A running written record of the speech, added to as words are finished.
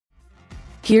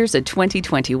Here's a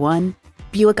 2021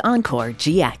 Buick Encore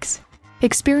GX.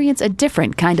 Experience a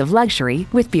different kind of luxury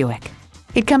with Buick.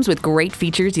 It comes with great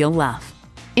features you'll love.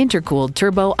 Intercooled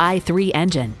turbo i3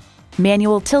 engine,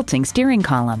 manual tilting steering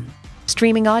column,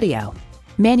 streaming audio,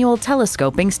 manual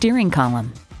telescoping steering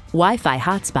column, Wi-Fi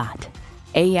hotspot,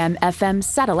 AM/FM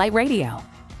satellite radio,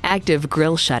 active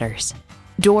grille shutters,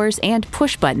 doors and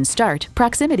push-button start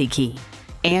proximity key,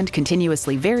 and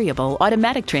continuously variable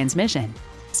automatic transmission.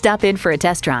 Stop in for a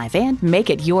test drive and make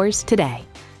it yours today.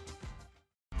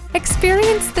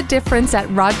 Experience the difference at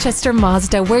Rochester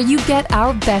Mazda, where you get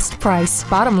our best price.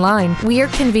 Bottom line, we are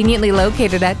conveniently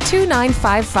located at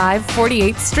 2955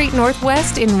 48th Street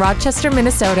Northwest in Rochester,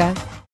 Minnesota.